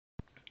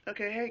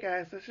Okay, hey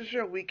guys, this is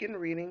your weekend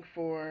reading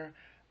for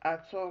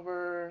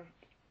October,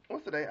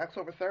 what's the day?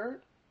 October 3rd?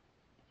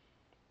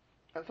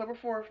 October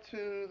 4th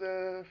to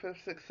the 5th,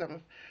 6th, 7th.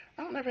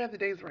 I don't ever have the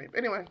days right. But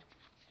anyway,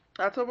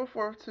 October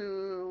 4th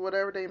to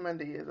whatever day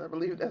Monday is. I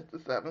believe that's the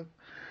 7th.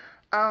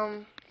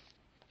 Um,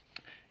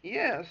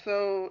 yeah,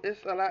 so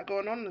it's a lot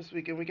going on this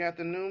weekend. We got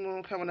the new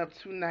moon coming up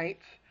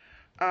tonight.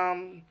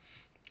 Um,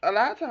 a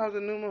lot of times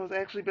the new moon has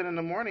actually been in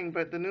the morning,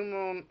 but the new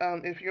moon,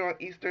 if you're on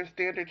Eastern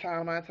Standard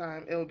Time, my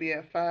time, it'll be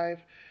at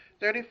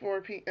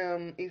 5:34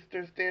 p.m.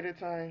 Eastern Standard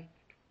Time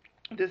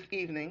this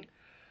evening.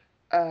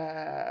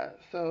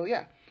 So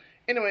yeah.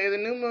 Anyway, the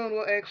new moon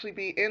will actually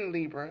be in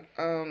Libra.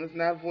 It's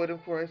not void,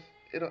 of course.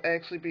 It'll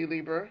actually be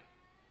Libra.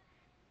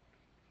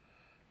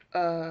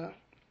 Uh,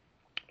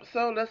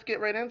 so let's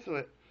get right into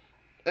it.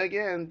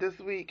 Again, this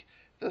week,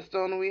 the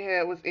stone we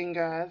had was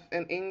Ingaz,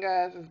 and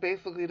Ingaz is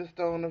basically the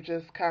stone of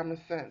just common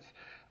sense.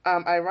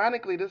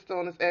 Ironically, this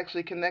stone is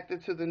actually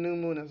connected to the new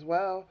moon as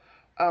well,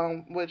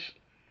 which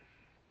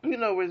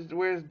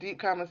where deep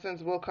common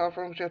sense will come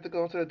from. You have to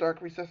go into the dark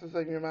recesses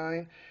of your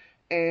mind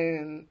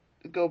and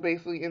go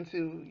basically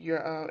into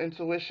your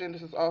intuition.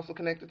 This is also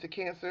connected to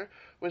Cancer,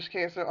 which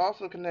Cancer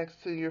also connects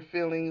to your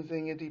feelings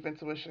and your deep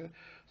intuition.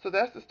 So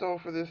that's the stone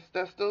for this.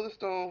 That's still the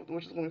stone,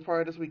 which is going to be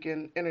part of this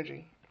weekend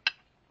energy.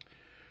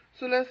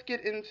 So let's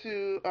get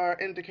into our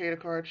indicator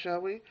card, shall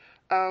we?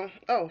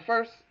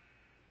 First,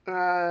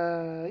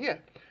 yeah.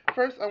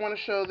 First, I want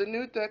to show the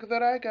new deck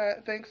that I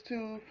got thanks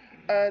to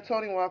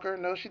Tony Walker.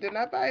 No, she did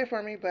not buy it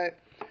for me, but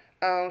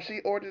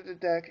she ordered the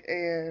deck,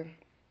 and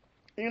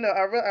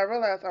I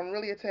realized I'm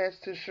really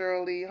attached to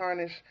Shirley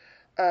Harnish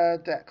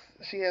decks.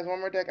 She has one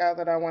more deck out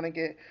that I want to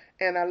get,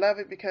 and I love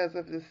it because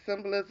of the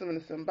symbolism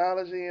and the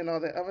symbology and all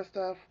that other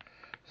stuff.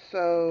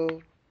 So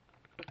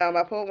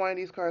I pulled one of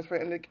these cards for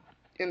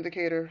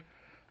indicator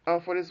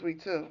for this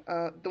week too.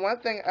 The one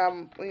thing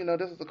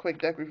this is a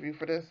quick deck review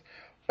for this,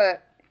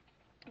 but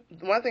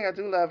the one thing I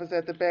do love is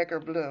that the back are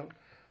blue.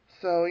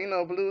 So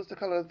blue is the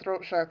color of the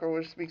throat chakra,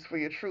 which speaks for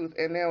your truth,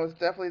 and now it's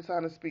definitely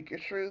time to speak your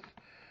truth.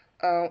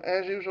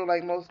 As usual,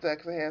 like most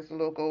decks, it has the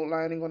little gold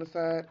lining on the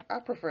side. I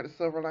prefer the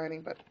silver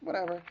lining, but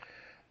whatever.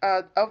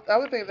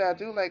 Other thing that I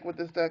do like with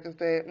this deck is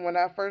that when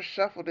I first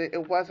shuffled it,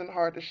 it wasn't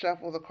hard to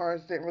shuffle. The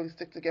cards didn't really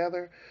stick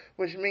together,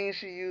 which means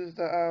she used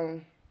a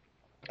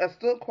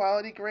still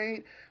quality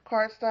grade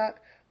cardstock,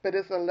 but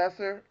it's a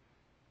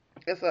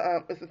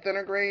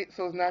thinner grade,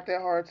 so it's not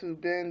that hard to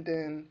bend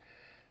and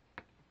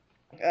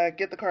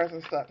get the cards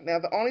unstuck. Now,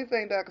 the only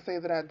thing that I can say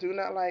that I do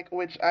not like,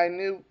 which I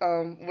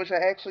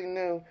actually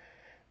knew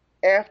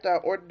after I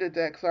ordered the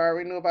deck, so I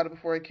already knew about it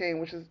before it came,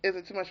 which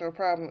isn't too much of a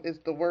problem, is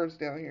the words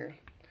down here.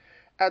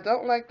 I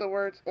don't like the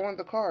words on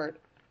the card.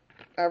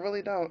 I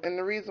really don't. And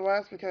the reason why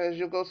is because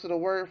you'll go to the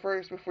word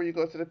first before you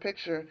go to the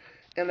picture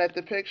and let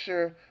the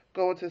picture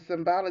go into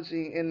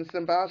symbology, and the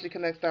symbology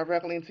connects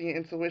directly into your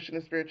intuition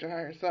and spiritual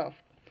higher self.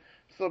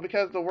 So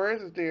because the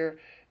words is there,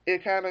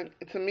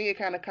 to me, it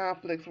kind of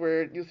conflicts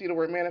where you see the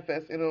word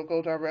manifest and it'll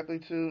go directly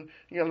to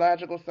your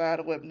logical side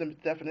of what the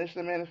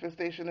definition of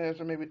manifestation is,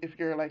 or maybe if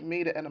you're like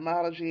me, the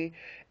etymology,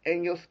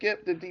 and you'll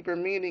skip the deeper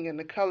meaning and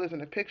the colors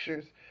and the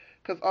pictures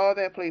because all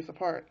that plays a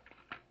part.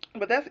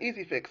 But that's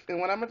easy fix. And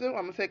what I'm gonna do,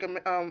 I'm gonna take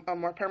a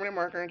more permanent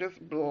marker and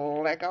just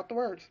black out the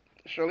words.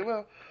 Surely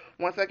will.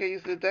 Once I get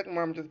used to the deck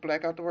more, I'm just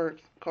black out the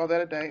words. Call that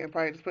a day, and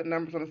probably just put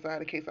numbers on the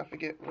side in case I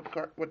forget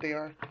what they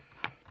are.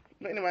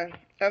 But anyway,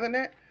 other than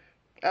that,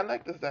 I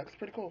like this deck. It's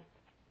pretty cool.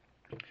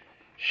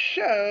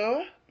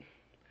 So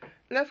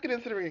let's get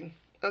into the reading.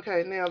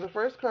 Okay, now the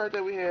first card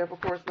that we have,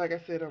 of course, like I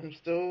said, I'm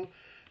still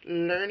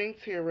learning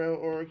tarot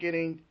or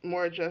getting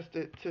more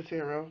adjusted to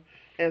tarot,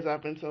 as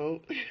I've been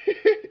told.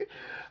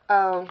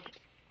 um,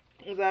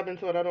 as I've been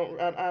told, I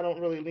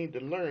don't really need to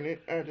learn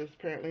it. I just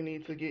apparently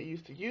need to get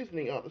used to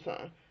using it all the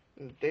time.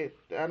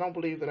 I don't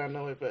believe that I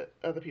know it, but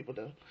other people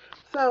do.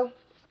 So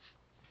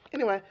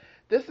anyway,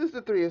 this is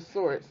the Three of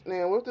Swords.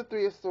 Now, with the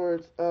Three of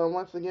Swords,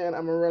 once again,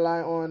 I'm going to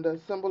rely on the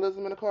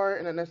symbolism in the card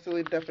and not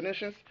necessarily the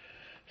definitions.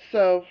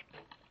 So,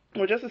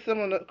 with just a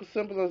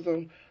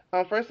symbolism,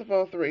 first of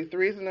all, three.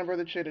 Three is the number of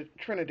the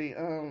Trinity.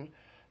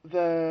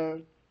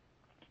 The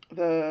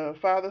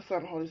Father,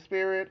 Son, Holy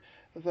Spirit,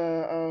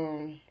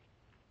 the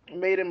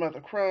Maiden, Mother,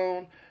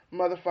 Crone,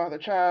 Mother, Father,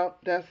 Child.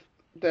 That's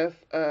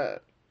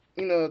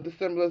the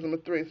symbolism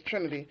of three is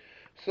Trinity.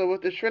 So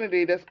with the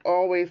Trinity, that's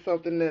always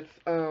something that's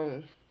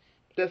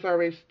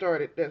already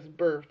started, that's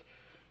birthed,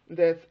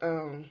 that's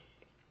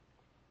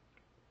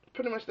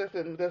pretty much that's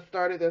it, that's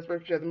started, that's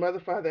birthed. You have the mother,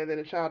 father, and then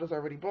the child is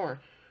already born.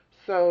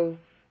 So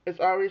it's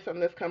already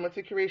something that's coming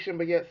to creation,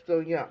 but yet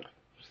still young.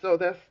 So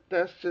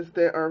that's just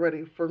there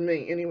already for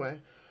me anyway.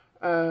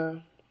 Uh,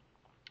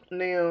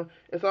 Now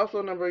it's also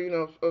a number,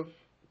 of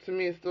to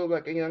me it's still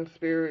like a young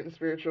spirit and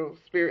spiritual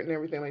spirit and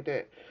everything like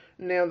that.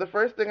 Now the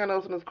first thing I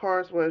noticed in those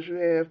cards was you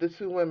have the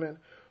two women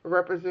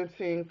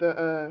representing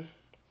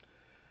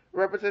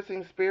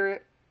representing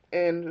spirit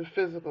and the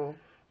physical,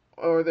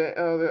 or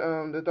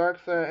the dark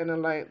side and the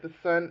light, the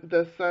sun.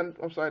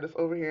 I'm sorry, that's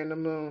over here in the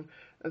moon,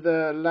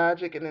 the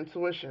logic and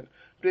intuition.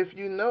 But if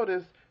you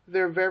notice,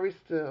 they're very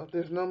still.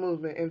 There's no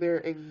movement, and they're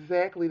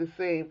exactly the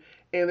same.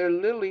 And they're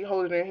literally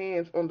holding their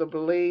hands on the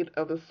blade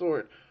of the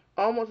sword,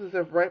 almost as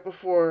if right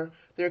before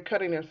they're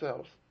cutting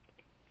themselves.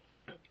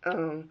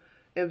 Um,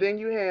 and then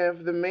you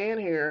have the man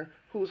here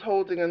who's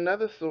holding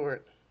another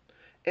sword.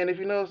 And if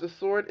you notice, the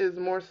sword is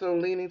more so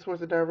leaning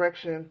towards the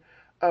direction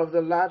of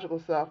the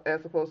logical self as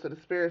opposed to the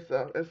spirit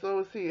self. And so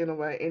is he in a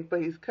way.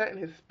 But he's cutting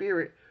his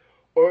spirit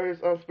or his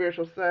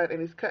spiritual side,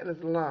 and he's cutting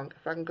his lung.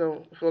 If I can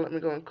go, if you'll let me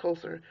go in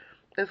closer,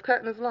 it's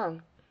cutting his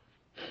lung.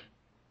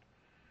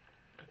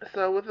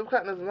 So with him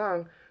cutting his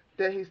lung,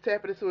 that he's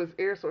tapping into his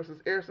air source, his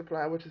air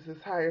supply, which is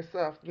his higher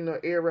self. You know,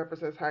 air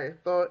represents higher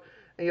thought,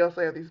 and you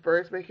also have these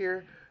birds back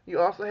here. You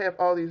also have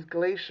all these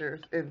glaciers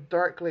and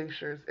dark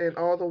glaciers, and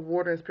all the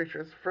water in this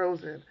picture is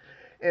frozen.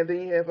 And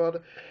then you have all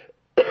the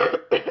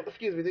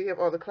excuse me, then you have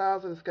all the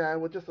clouds in the sky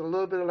with just a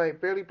little bit of light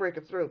barely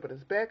breaking through, but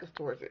his back is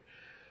towards it.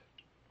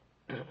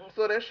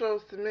 So that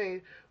shows to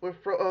me with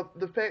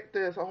the fact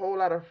there's a whole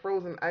lot of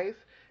frozen ice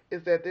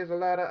is that there's a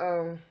lot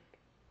of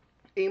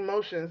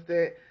emotions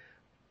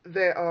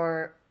that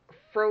are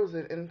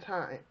frozen in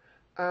time.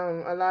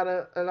 A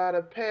lot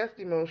of past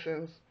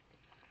emotions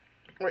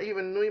or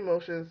even new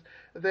emotions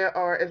that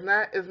are is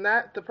not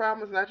the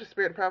problem is not your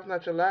spirit, the problem is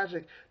not your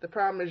logic, the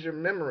problem is your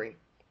memory.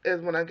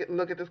 Is when I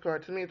look at this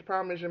card, to me the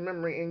problem is your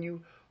memory and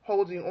you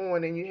holding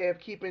on and you have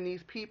keeping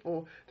these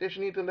people that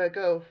you need to let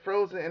go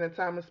frozen in a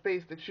time and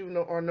space that you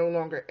know are no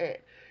longer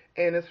at,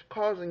 and it's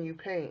causing you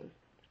pain.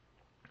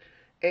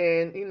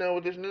 And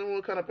with this new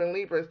moon coming up in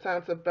Libra, it's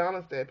time to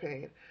balance that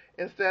pain.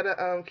 Instead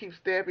of keep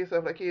stabbing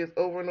yourself like he is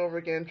over and over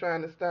again,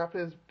 trying to stop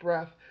his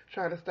breath,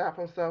 trying to stop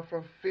himself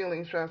from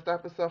feeling, trying to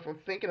stop himself from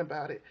thinking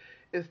about it.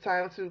 It's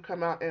time to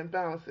come out and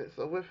balance it.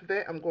 So with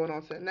that, I'm going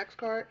on to the next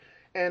card.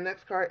 And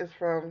next card is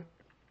from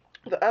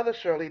the other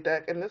Shirley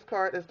deck, and this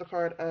card is the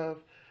card of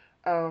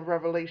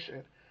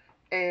Revelation.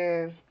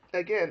 And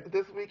again,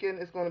 this weekend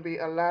is going to be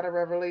a lot of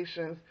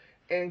revelations,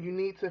 and you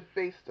need to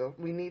face them.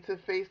 We need to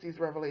face these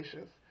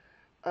revelations.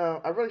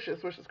 I really should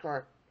switch this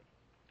card.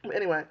 But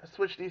anyway, I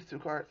switched these two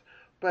cards.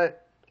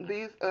 But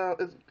these is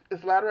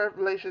a lot of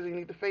revelations. You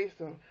need to face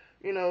them.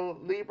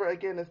 Libra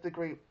again is the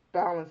great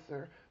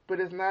balancer, but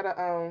it's not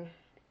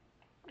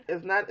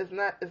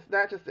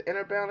just the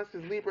inner balance.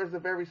 Because Libra is a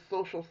very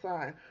social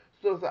sign,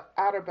 so it's an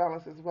outer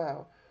balance as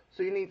well.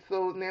 So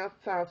now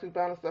it's time to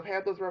balance stuff.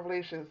 Have those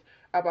revelations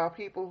about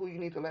people who you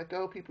need to let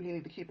go, people you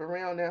need to keep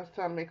around. Now it's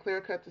time to make clear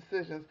cut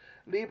decisions.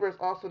 Libra is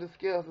also the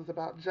scales. It's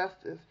about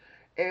justice.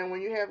 And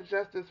when you have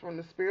justice from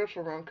the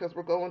spiritual realm, because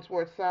we're going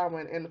towards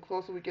Samhain, and the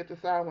closer we get to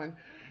Samhain,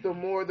 the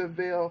more the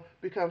veil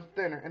becomes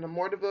thinner. And the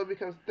more the veil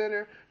becomes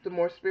thinner, the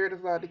more spirit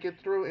is allowed to get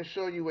through and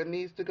show you what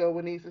needs to go,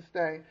 what needs to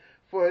stay,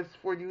 for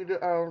you to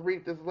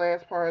reap this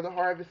last part of the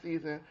harvest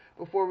season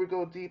before we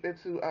go deep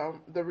into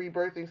the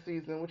rebirthing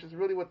season, which is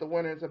really what the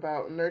winter is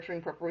about,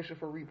 nurturing preparation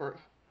for rebirth.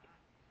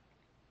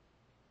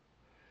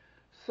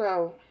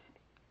 So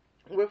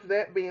with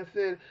that being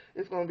said,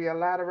 it's going to be a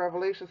lot of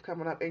revelations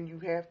coming up, and you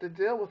have to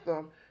deal with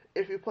them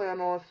if you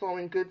plan on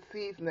sowing good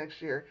seeds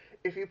next year,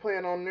 if you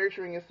plan on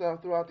nurturing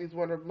yourself throughout these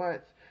winter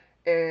months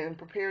and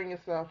preparing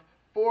yourself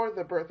for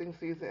the birthing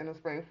season in the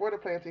spring, for the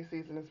planting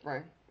season in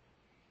spring.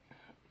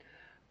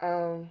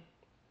 Um,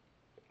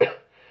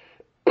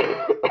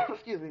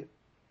 excuse me.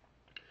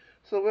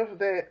 So with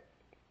that,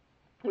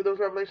 with those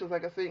revelations,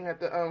 like I said, you have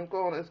to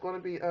go on. It's going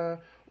to be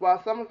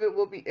while some of it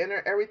will be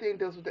inner, everything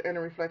deals with the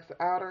inner reflects the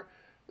outer.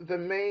 The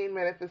main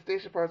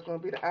manifestation part is going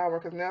to be the hour,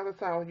 because now the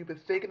time when you've been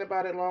thinking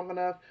about it long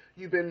enough,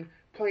 you've been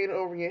playing it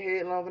over in your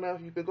head long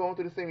enough, you've been going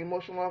through the same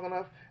emotion long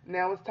enough.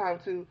 Now it's time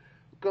to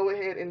go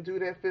ahead and do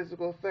that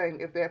physical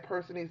thing. If that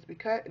person needs to be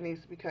cut, it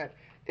needs to be cut.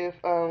 If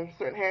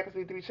certain habits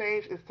need to be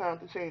changed, it's time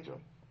to change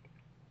them.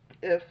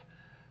 If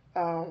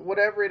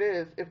whatever it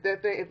is, if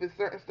it's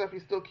certain stuff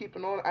you're still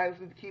keeping on, I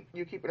just need to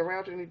you keep it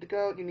around. You need to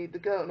go. You need to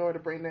go in order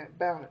to bring that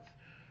balance.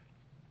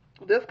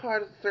 This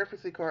card is a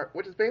surfacing card,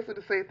 which is basically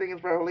the same thing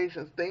as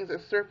Revelations. Things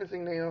are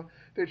surfacing now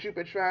that you've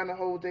been trying to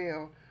hold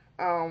down,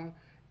 um,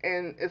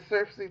 and it's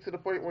surfacing to the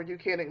point where you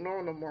can't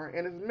ignore them no more.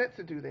 And it's meant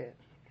to do that.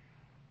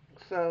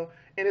 So,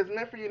 and it's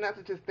meant for you not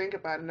to just think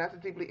about it, not to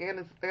deeply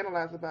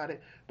analyze about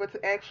it, but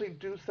to actually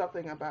do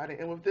something about it.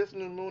 And with this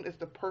new moon, it's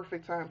the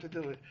perfect time to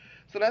do it.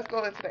 So let's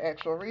go into the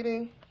actual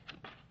reading.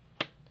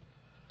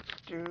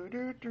 Do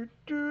do do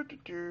do do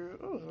do.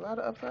 Oh, there's a lot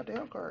of upside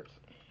down cards.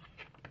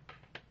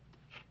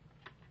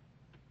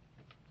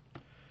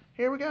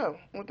 Here we go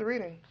with the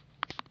reading.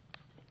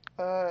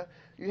 Uh,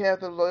 you have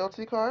the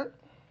loyalty card,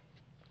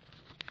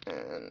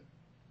 and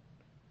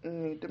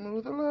need to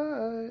move the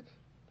lights.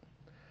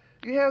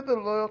 You have the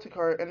loyalty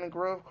card and the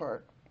grove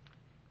card.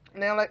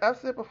 Now, like I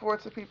said before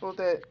to people,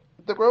 that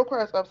the grove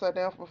card is upside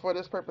down for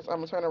this purpose. I'm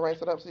gonna turn the right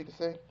side up so you can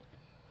see.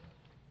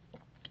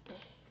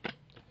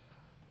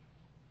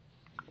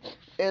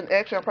 And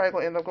actually, I'm probably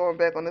gonna end up going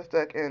back on this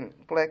deck and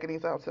blacking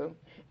these out too.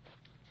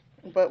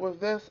 But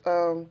with this,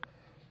 can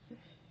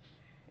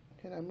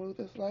I move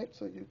this light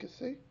so you can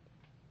see?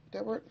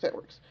 That works? That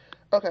works.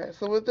 Okay,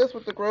 so with this,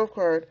 with the grove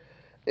card,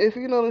 if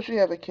you notice you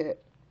have a cat,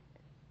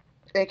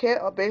 And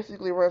cat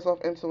basically runs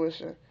off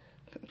intuition.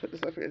 Put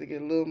this up here to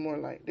get a little more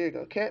light. There you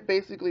go. Cat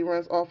basically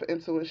runs off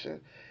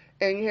intuition.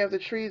 And you have the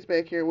trees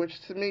back here,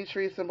 which to me,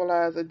 trees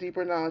symbolize a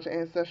deeper knowledge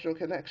and ancestral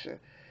connection.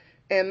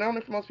 And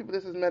normally for most people,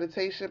 this is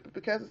meditation, but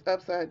because it's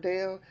upside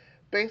down,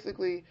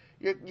 basically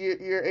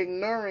you're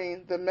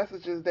ignoring the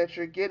messages that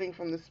you're getting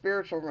from the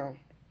spiritual realm.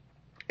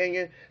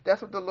 And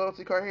that's what the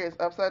loyalty card here is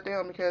upside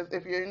down, because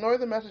if you ignore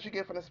the message you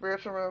get from the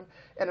spiritual realm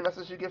and the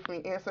message you get from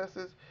your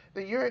ancestors,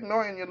 then you're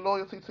ignoring your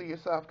loyalty to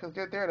yourself because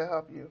they're there to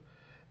help you.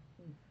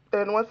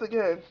 And once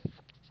again,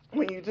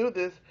 when you do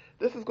this,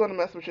 this is going to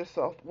mess with your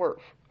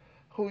self-worth.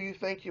 Who you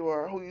think you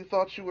are, who you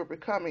thought you were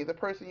becoming, the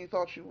person you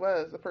thought you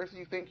was, the person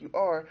you think you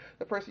are,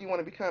 the person you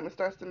want to become. It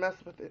starts to mess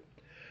with it.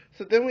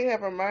 So then we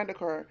have a reminder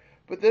card,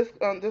 but this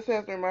has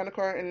the reminder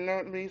card and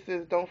normally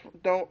says don't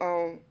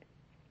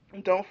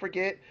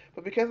forget.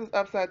 But because it's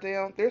upside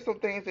down, there's some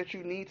things that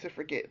you need to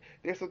forget.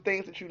 There's some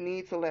things that you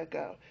need to let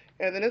go.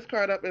 And then this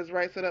card up is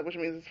right set up, which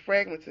means it's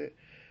fragmented,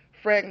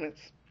 fragments,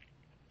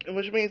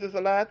 which means there's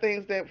a lot of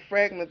things that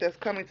fragment that's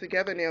coming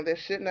together now that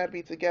should not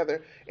be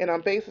together. And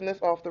I'm basing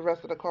this off the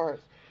rest of the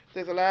cards.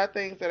 There's a lot of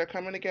things that are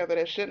coming together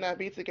that should not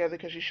be together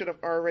because you should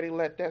have already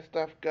let that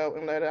stuff go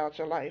and let it out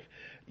your life.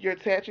 You're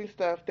attaching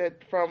stuff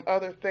that from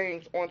other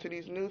things onto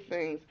these new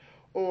things,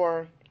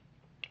 or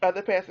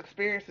other past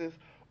experiences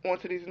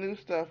onto these new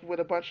stuff with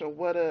a bunch of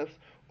what ifs,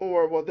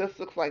 or well, this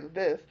looks like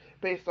this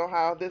based on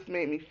how this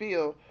made me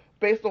feel,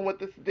 based on what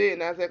this did,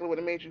 not exactly what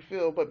it made you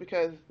feel, but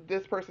because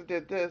this person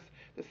did this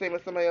the same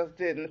as somebody else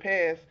did in the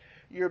past,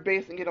 you're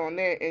basing it on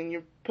that, and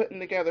you're putting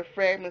together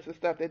fragments of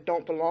stuff that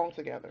don't belong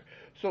together.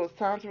 So it's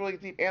time to really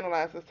deep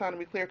analyze. It's time to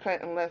be clear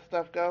cut and let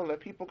stuff go,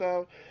 let people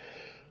go.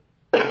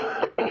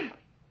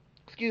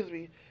 Excuse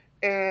me,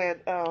 and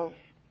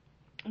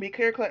be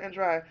clear cut and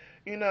dry.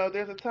 You know,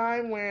 there's a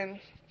time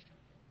where,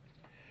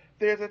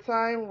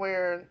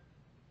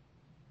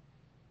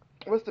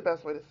 what's the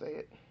best way to say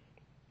it?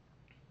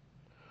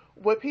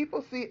 What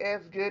people see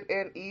as good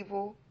and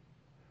evil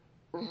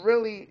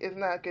really is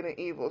not good and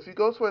evil. If you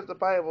go towards the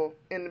Bible,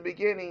 in the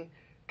beginning,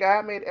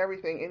 God made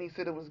everything and he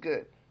said it was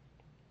good.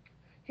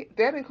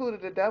 That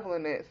included the devil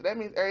in that. So that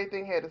means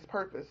everything had its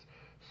purpose.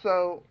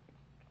 So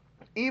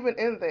even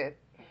in that,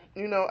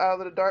 you know, out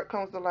of the dark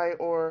comes the light,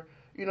 or,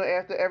 you know,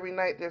 after every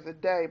night there's a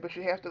day, but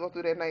you have to go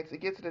through that night to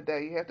get to the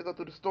day. You have to go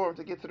through the storm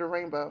to get to the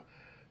rainbow.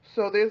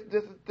 So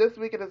this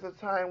weekend is a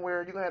time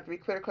where you're gonna have to be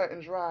clear cut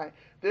and dry.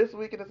 This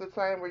weekend is a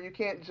time where you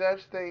can't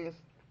judge things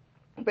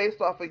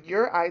based off of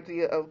your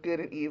idea of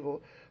good and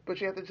evil, but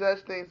you have to judge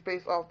things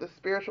based off the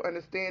spiritual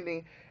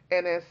understanding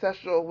and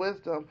ancestral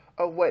wisdom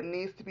of what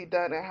needs to be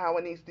done and how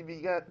it needs to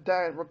be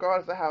done,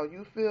 regardless of how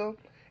you feel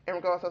and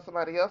regardless of how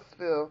somebody else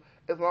feel.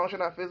 As long as you're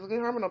not physically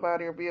harming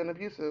nobody or being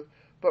abusive,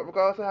 but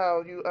regardless of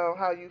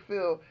how you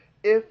feel,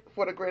 if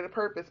for the greater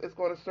purpose, it's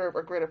going to serve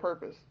a greater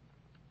purpose.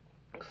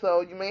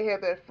 So you may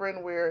have that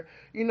friend where,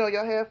 you know,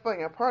 y'all have fun,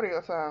 y'all party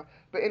all the time,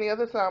 but any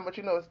other time, but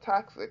you know it's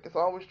toxic. It's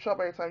always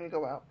trouble every time you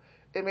go out.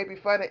 It may be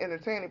fun and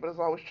entertaining, but it's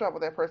always trouble.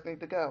 That person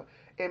needs to go.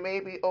 It may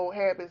be old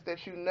habits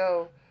that you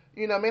know,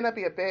 it may not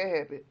be a bad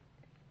habit,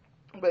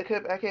 but it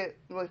could, I can't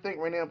really think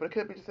right now, but it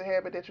could be just a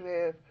habit that you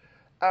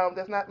have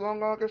that's not no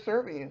longer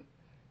serving you.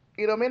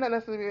 You know, it may not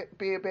necessarily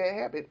be a bad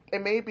habit.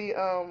 It may be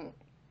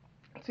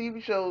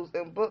TV shows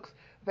and books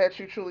that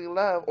you truly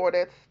love, or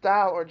that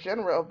style or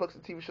genre of books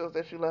and TV shows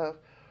that you love,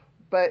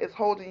 but it's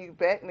holding you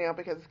back now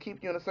because it's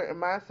keeping you in a certain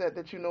mindset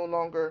that you no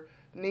longer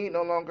need,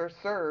 no longer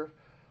serve.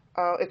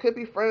 It could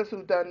be friends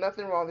who've done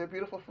nothing wrong. They're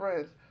beautiful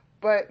friends,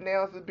 but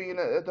now it's being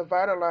a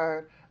divider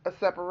line, a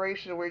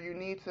separation where you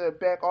need to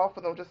back off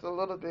of them just a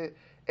little bit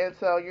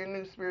until your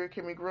new spirit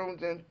can be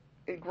groomed and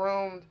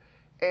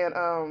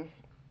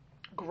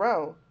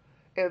grow.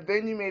 And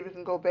then you maybe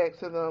can go back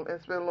to them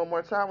and spend a little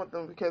more time with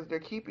them because they're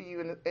keeping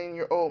you in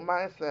your old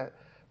mindset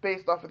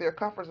based off of their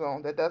comfort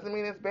zone. That doesn't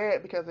mean it's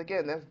bad because,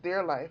 again, that's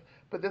their life.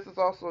 But this is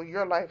also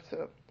your life,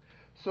 too.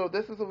 So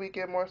this is a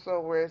weekend more so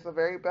where it's a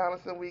very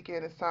balancing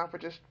weekend. It's time for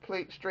just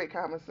straight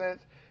common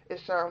sense.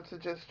 It's time to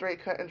just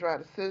straight cut and dry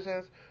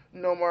decisions.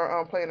 No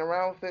more playing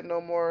around with it. No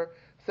more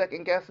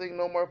second guessing.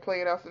 No more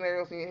playing out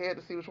scenarios in your head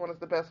to see which one is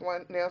the best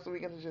one. Now it's a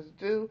weekend to just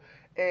do.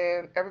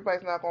 And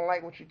everybody's not going to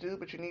like what you do,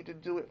 but you need to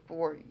do it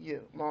for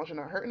you. As long as you're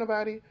not hurting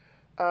nobody.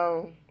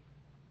 Um,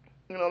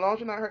 you know, as long as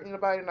you're not hurting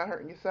nobody, you're not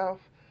hurting yourself.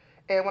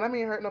 And when I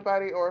mean hurt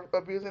nobody or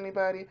abuse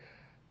anybody,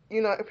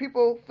 you know, if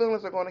people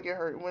feelings are going to get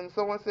hurt. When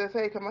someone says,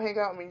 "Hey, come on, hang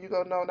out with me," you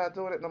go, "No, I'm not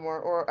doing it no more,"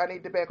 or "I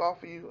need to back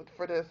off of you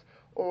for this,"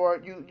 or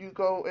you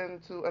go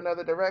into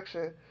another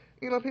direction.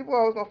 You know, people are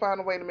always going to find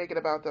a way to make it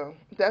about them.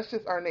 That's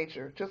just our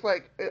nature. Just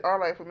like our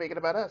life, we make it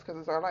about us because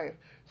it's our life.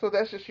 So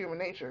that's just human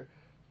nature.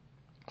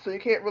 So you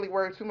can't really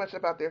worry too much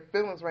about their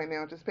feelings right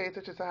now. Just pay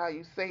attention to how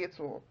you say it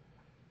to them.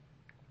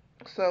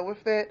 So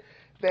with that,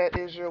 that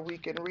is your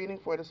weekend reading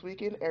for this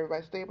weekend.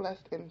 Everybody stay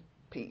blessed and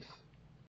peace.